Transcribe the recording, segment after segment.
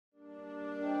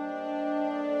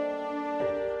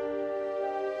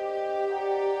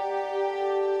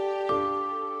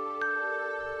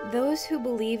Those who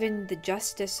believe in the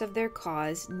justice of their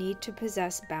cause need to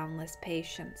possess boundless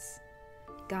patience.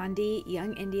 Gandhi,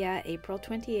 Young India, April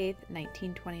 28,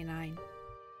 1929.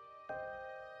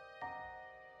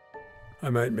 I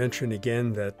might mention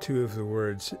again that two of the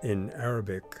words in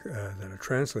Arabic that are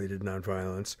translated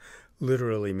nonviolence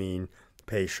literally mean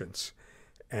patience.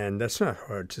 And that's not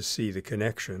hard to see the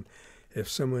connection. If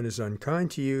someone is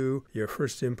unkind to you, your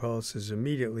first impulse is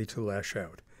immediately to lash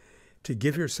out. To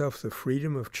give yourself the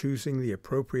freedom of choosing the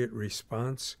appropriate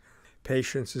response,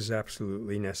 patience is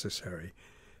absolutely necessary.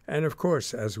 And of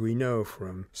course, as we know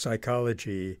from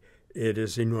psychology, it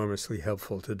is enormously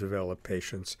helpful to develop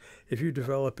patience. If you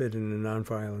develop it in a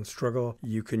nonviolent struggle,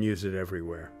 you can use it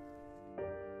everywhere.